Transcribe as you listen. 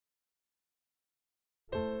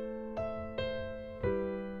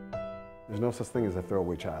There's no such thing as a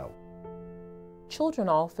throwaway child. Children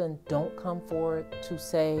often don't come forward to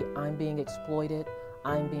say, I'm being exploited,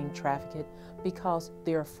 I'm being trafficked, because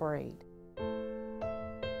they're afraid.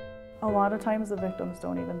 A lot of times the victims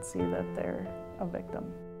don't even see that they're a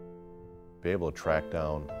victim. Be able to track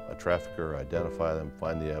down a trafficker, identify them,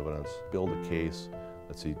 find the evidence, build a case,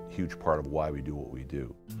 that's a huge part of why we do what we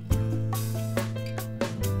do.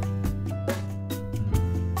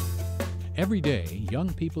 Every day,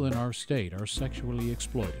 young people in our state are sexually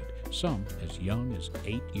exploited, some as young as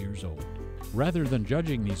 8 years old. Rather than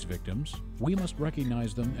judging these victims, we must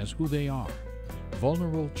recognize them as who they are,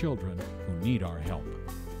 vulnerable children who need our help.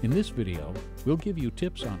 In this video, we'll give you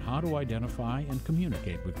tips on how to identify and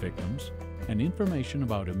communicate with victims and information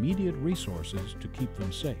about immediate resources to keep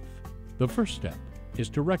them safe. The first step is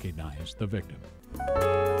to recognize the victim.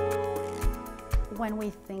 When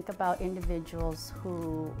we think about individuals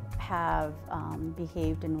who have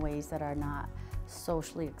behaved in ways that are not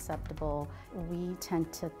socially acceptable, we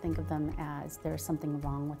tend to think of them as there's something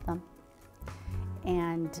wrong with them.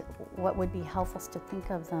 And what would be helpful is to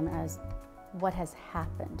think of them as what has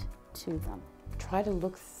happened to them. Try to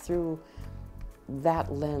look through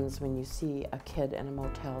that lens when you see a kid in a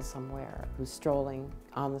motel somewhere who's strolling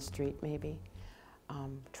on the street maybe.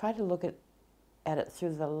 Try to look at it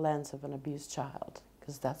through the lens of an abused child,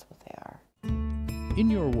 because that's what they are. In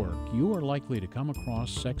your work, you are likely to come across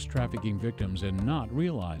sex trafficking victims and not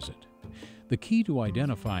realize it. The key to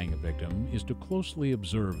identifying a victim is to closely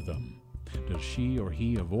observe them. Does she or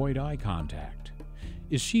he avoid eye contact?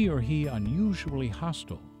 Is she or he unusually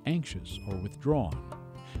hostile, anxious, or withdrawn?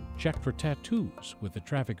 Check for tattoos with the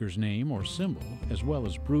trafficker's name or symbol, as well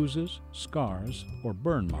as bruises, scars, or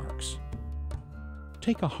burn marks.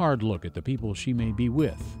 Take a hard look at the people she may be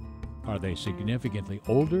with. Are they significantly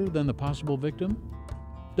older than the possible victim?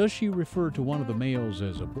 Does she refer to one of the males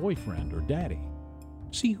as a boyfriend or daddy?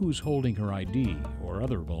 See who's holding her ID or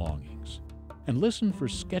other belongings. And listen for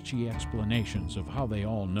sketchy explanations of how they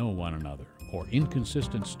all know one another, or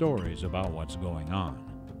inconsistent stories about what's going on.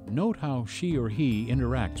 Note how she or he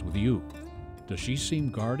interacts with you. Does she seem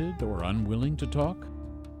guarded or unwilling to talk?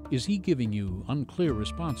 Is he giving you unclear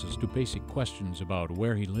responses to basic questions about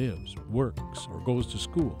where he lives, works, or goes to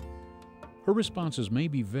school? Her responses may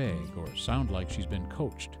be vague or sound like she's been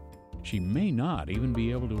coached. She may not even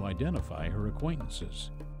be able to identify her acquaintances.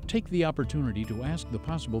 Take the opportunity to ask the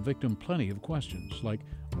possible victim plenty of questions, like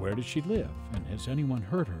where does she live and has anyone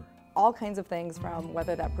hurt her? All kinds of things, from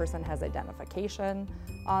whether that person has identification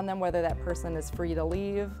on them, whether that person is free to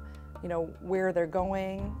leave, where they're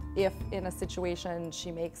going, if in a situation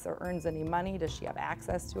she makes or earns any money, does she have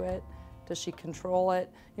access to it? Does she control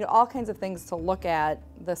it? All kinds of things to look at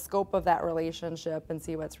the scope of that relationship and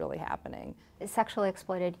see what's really happening. Sexually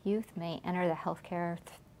exploited youth may enter the healthcare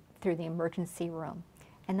through the emergency room.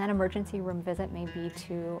 And that emergency room visit may be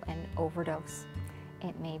to an overdose.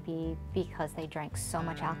 It may be because they drank so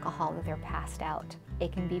much alcohol that they're passed out.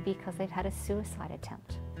 It can be because they've had a suicide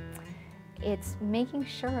attempt. It's making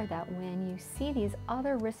sure that when you see these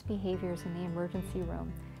other risk behaviors in the emergency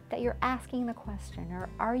room, that you're asking the question, or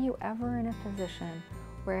are you ever in a position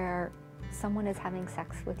where someone is having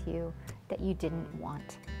sex with you that you didn't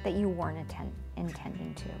want, that you weren't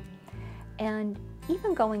intending to? And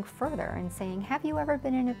even going further and saying, have you ever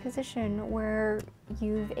been in a position where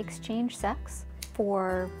you've exchanged sex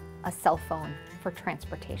for a cell phone, for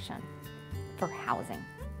transportation, for housing?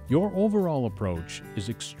 Your overall approach is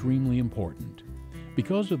extremely important.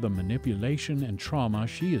 Because of the manipulation and trauma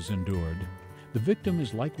she has endured, the victim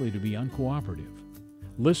is likely to be uncooperative.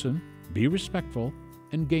 Listen, be respectful,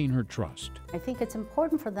 and gain her trust. I think it's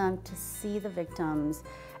important for them to see the victims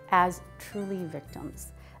as truly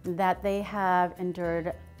victims, that they have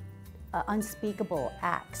endured unspeakable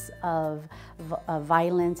acts of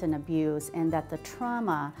violence and abuse, and that the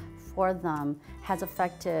trauma for them has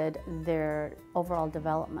affected their overall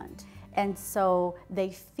development. And so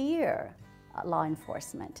they fear law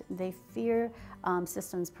enforcement. They fear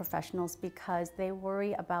systems professionals because they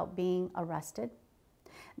worry about being arrested.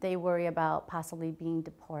 They worry about possibly being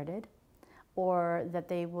deported, or that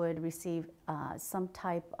they would receive some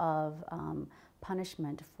type of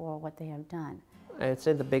punishment for what they have done. I'd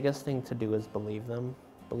say the biggest thing to do is believe them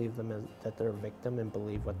that they're a victim, and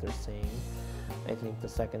believe what they're saying. I think the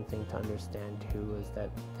second thing to understand too is that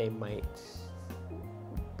they might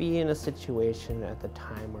be in a situation at the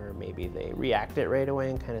time where maybe they reacted right away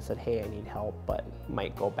and kind of said, hey, I need help, but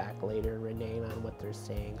might go back later reneging on what they're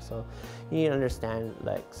saying. So you need to understand,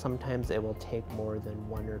 like, sometimes it will take more than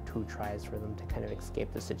 1 or 2 tries for them to kind of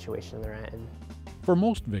escape the situation they're at. For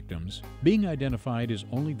most victims, being identified is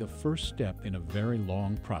only the first step in a very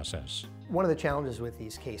long process. One of the challenges with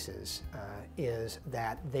these cases is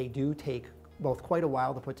that they do take both quite a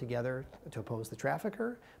while to put together to oppose the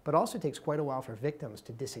trafficker, but also takes quite a while for victims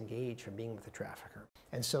to disengage from being with the trafficker.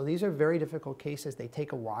 And so these are very difficult cases. They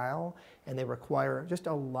take a while, and they require just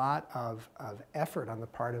a lot of effort on the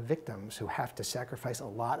part of victims who have to sacrifice a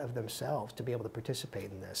lot of themselves to be able to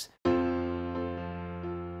participate in this.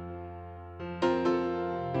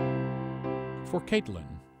 For Caitlin,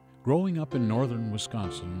 growing up in northern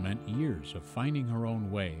Wisconsin meant years of finding her own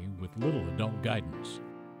way with little adult guidance.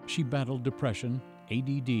 She battled depression,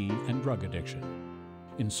 ADD, and drug addiction.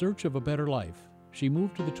 In search of a better life, she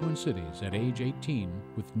moved to the Twin Cities at age 18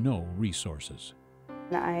 with no resources.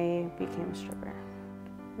 I became a stripper.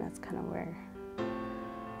 That's kind of where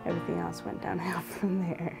everything else went downhill from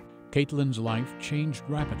there. Caitlin's life changed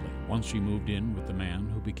rapidly once she moved in with the man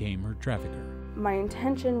who became her trafficker. My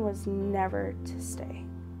intention was never to stay.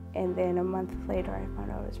 And then a month later, I found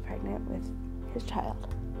out I was pregnant with his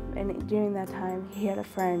child. And during that time, he had a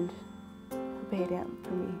friend who paid him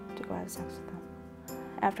for me to go have sex with him.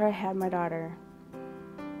 After I had my daughter,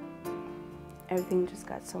 everything just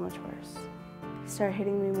got so much worse. He started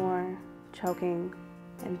hitting me more, choking,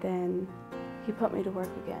 and then he put me to work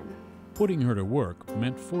again. Putting her to work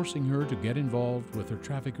meant forcing her to get involved with her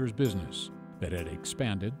trafficker's business that had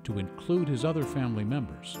expanded to include his other family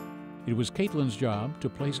members. It was Caitlin's job to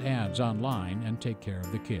place ads online and take care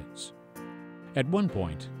of the kids. At one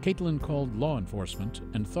point, Caitlin called law enforcement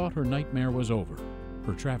and thought her nightmare was over.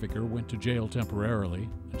 Her trafficker went to jail temporarily,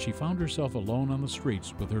 and she found herself alone on the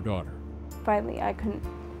streets with her daughter. Finally, I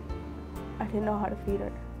didn't know how to feed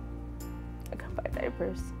her. I couldn't buy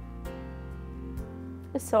diapers.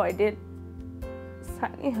 So I did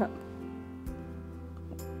sign him.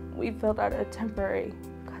 We filled out a temporary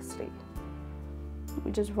custody.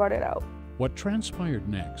 We just wrote it out. What transpired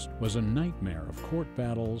next was a nightmare of court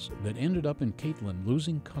battles that ended up in Caitlin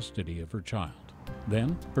losing custody of her child.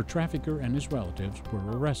 Then, her trafficker and his relatives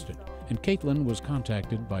were arrested, and Caitlin was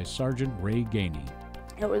contacted by Sergeant Ray Gainey.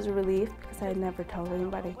 It was a relief because I had never told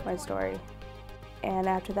anybody my story. And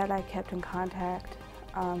after that, I kept in contact.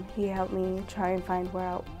 He helped me try and find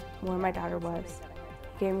where my daughter was.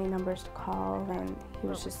 He gave me numbers to call, and he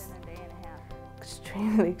was just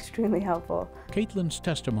extremely helpful. Caitlin's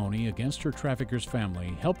testimony against her trafficker's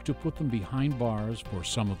family helped to put them behind bars for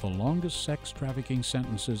some of the longest sex trafficking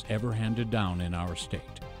sentences ever handed down in our state.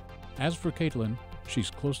 As for Caitlin, she's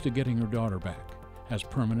close to getting her daughter back, has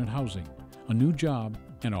permanent housing, a new job,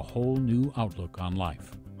 and a whole new outlook on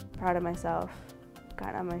life. Proud of myself,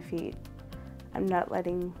 got on my feet. I'm not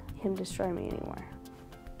letting him destroy me anymore.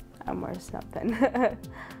 I'm worth something.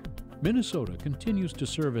 Minnesota continues to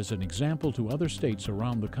serve as an example to other states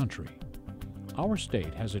around the country. Our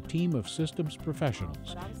state has a team of systems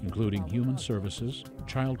professionals, including human services,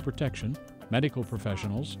 child protection, medical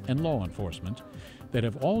professionals, and law enforcement, that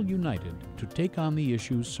have all united to take on the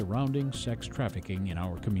issues surrounding sex trafficking in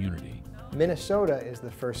our community. Minnesota is the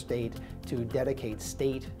first state to dedicate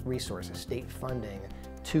state resources, state funding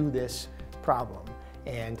to this problem,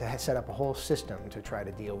 and to set up a whole system to try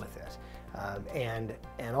to deal with it.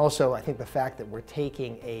 And also, I think the fact that we're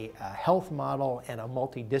taking a health model and a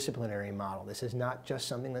multidisciplinary model. This is not just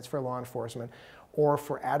something that's for law enforcement or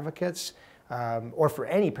for advocates or for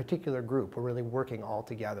any particular group. We're really working all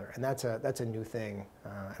together, and that's a new thing.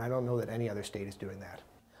 And I don't know that any other state is doing that.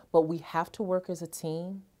 But we have to work as a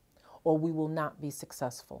team, or we will not be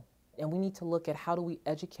successful. And we need to look at how do we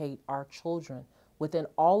educate our children within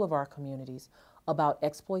all of our communities about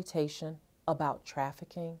exploitation, about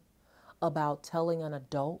trafficking, about telling an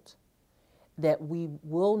adult that we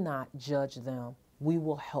will not judge them, we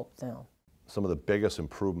will help them. Some of the biggest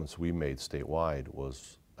improvements we made statewide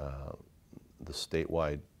was the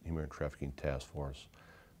statewide human trafficking task force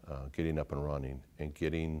getting up and running and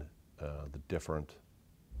getting the different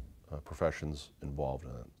professions involved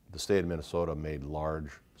in it. The state of Minnesota made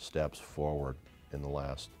large steps forward in the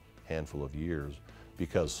last handful of years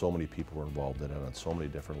because so many people were involved in it on so many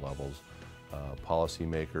different levels.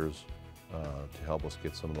 Policymakers to help us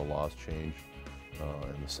get some of the laws changed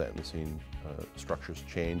and the sentencing structures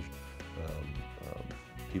changed.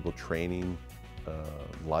 People training,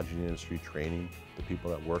 lodging industry training the people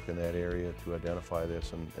that work in that area to identify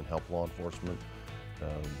this and help law enforcement.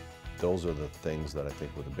 Those are the things that I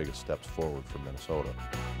think were the biggest steps forward for Minnesota.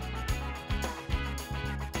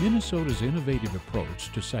 Minnesota's innovative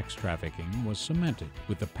approach to sex trafficking was cemented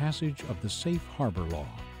with the passage of the Safe Harbor Law.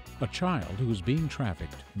 A child who is being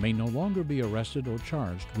trafficked may no longer be arrested or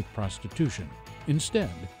charged with prostitution. Instead,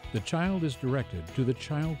 the child is directed to the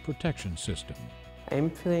Child Protection System. I'm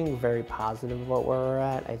feeling very positive about where we're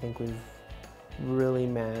at. I think we've really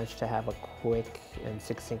managed to have a quick and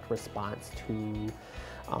succinct response to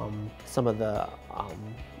some of the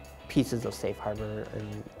pieces of safe harbor,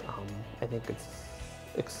 and I think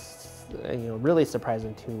it's really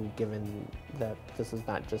surprising too, given that this is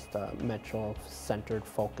not just a metro-centered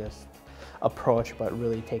focused approach, but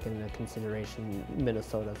really taking into consideration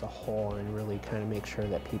Minnesota as a whole and really kind of make sure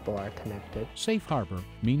that people are connected. Safe harbor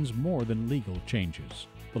means more than legal changes.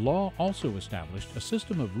 The law also established a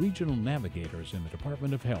system of regional navigators in the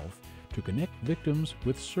Department of Health to connect victims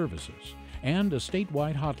with services, and a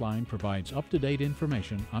statewide hotline provides up-to-date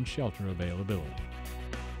information on shelter availability.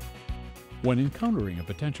 When encountering a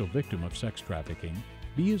potential victim of sex trafficking,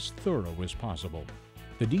 be as thorough as possible.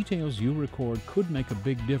 The details you record could make a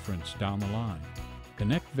big difference down the line.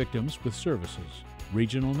 Connect victims with services.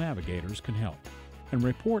 Regional navigators can help. And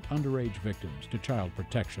report underage victims to Child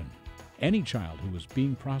Protection. Any child who is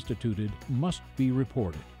being prostituted must be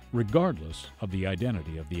reported, regardless of the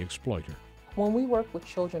identity of the exploiter. When we work with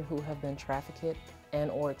children who have been trafficked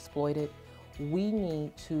and or exploited, we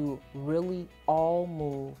need to really all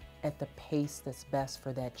move at the pace that's best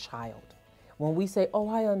for that child. When we say, oh,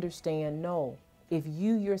 I understand, no. If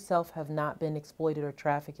you yourself have not been exploited or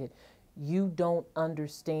trafficked, you don't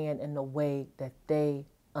understand in the way that they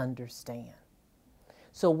understand.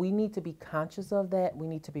 So we need to be conscious of that, we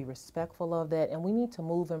need to be respectful of that, and we need to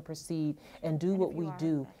move and proceed and do what we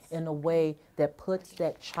do in a way that puts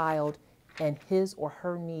that child and his or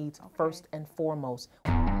her needs first and foremost.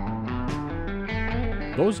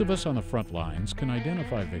 Those of us on the front lines can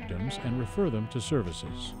identify victims and refer them to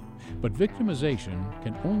services. But victimization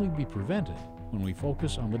can only be prevented when we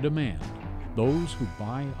focus on the demand, those who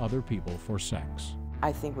buy other people for sex.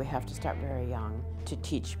 I think we have to start very young to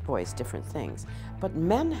teach boys different things, but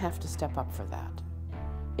men have to step up for that.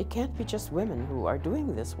 It can't be just women who are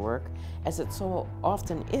doing this work, as it so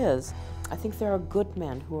often is. I think there are good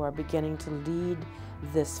men who are beginning to lead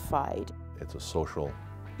this fight. It's a social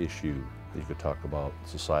issue. You could talk about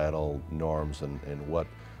societal norms and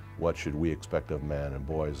what should we expect of men and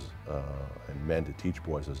boys and men to teach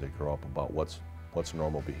boys as they grow up about what's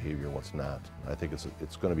normal behavior, what's not. I think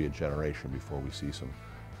it's going to be a generation before we see some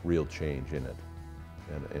real change in it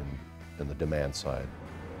and the demand side.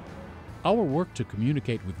 Our work to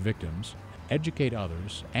communicate with victims, educate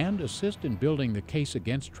others, and assist in building the case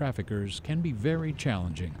against traffickers can be very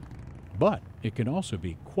challenging, but it can also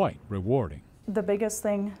be quite rewarding. The biggest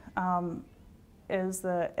thing is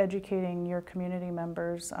the educating your community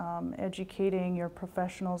members, educating your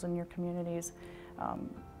professionals in your communities,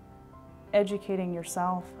 educating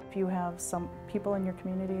yourself. If you have some people in your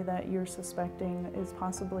community that you're suspecting is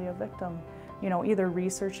possibly a victim, either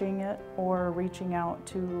researching it or reaching out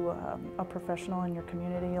to a professional in your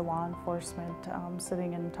community, a law enforcement,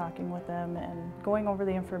 sitting and talking with them and going over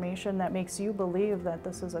the information that makes you believe that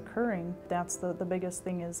this is occurring. That's the biggest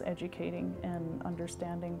thing, is educating and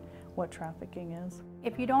understanding what trafficking is.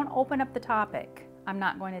 If you don't open up the topic, I'm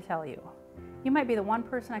not going to tell you. You might be the one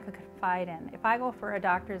person I could confide in. If I go for a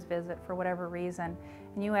doctor's visit for whatever reason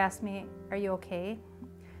and you ask me, are you okay?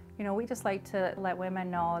 We just like to let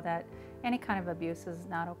women know that any kind of abuse is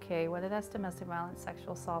not okay, whether that's domestic violence,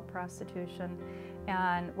 sexual assault, prostitution,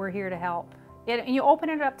 and we're here to help. And you open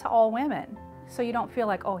it up to all women, so you don't feel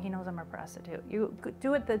like, oh, he knows I'm a prostitute. You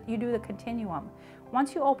do the continuum.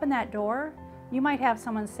 Once you open that door, you might have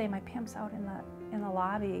someone say, my pimp's out in the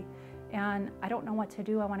lobby, and I don't know what to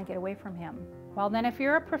do, I want to get away from him. Well, then if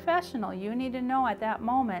you're a professional, you need to know at that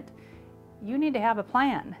moment, you need to have a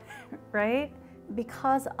plan, right?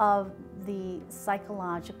 Because of the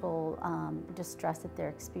psychological distress that they're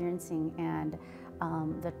experiencing and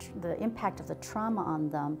the impact of the trauma on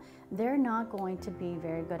them, they're not going to be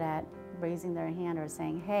very good at raising their hand or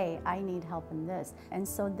saying, hey, I need help in this. And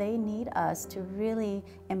so they need us to really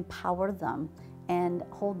empower them and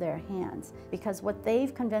hold their hands, because what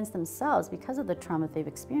they've convinced themselves because of the trauma they've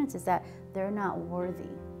experienced is that they're not worthy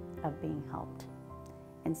of being helped.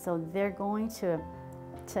 And so they're going to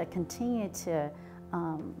continue to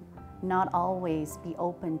not always be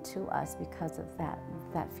open to us because of that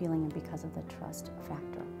feeling and because of the trust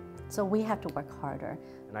factor. So we have to work harder.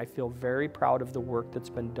 And I feel very proud of the work that's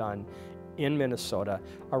been done in Minnesota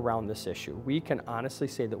around this issue. We can honestly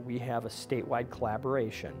say that we have a statewide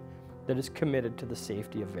collaboration that is committed to the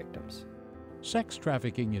safety of victims. Sex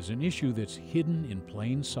trafficking is an issue that's hidden in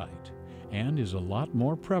plain sight and is a lot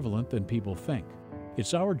more prevalent than people think.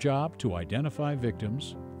 It's our job to identify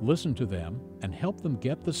victims, listen to them, and help them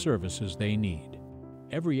get the services they need.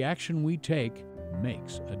 Every action we take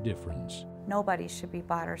makes a difference. Nobody should be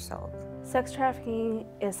bought or sold. Sex trafficking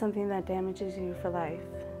is something that damages you for life.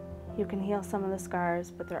 You can heal some of the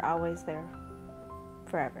scars, but they're always there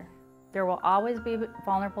forever. There will always be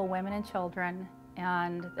vulnerable women and children,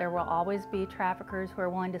 and there will always be traffickers who are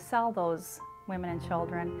willing to sell those women and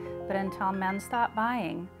children. But until men stop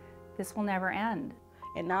buying, this will never end.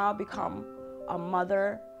 And now I've become a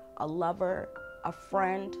mother, a lover, a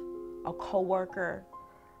friend, a co-worker,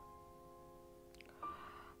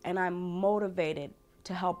 and I'm motivated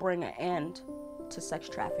to help bring an end to sex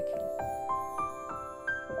trafficking.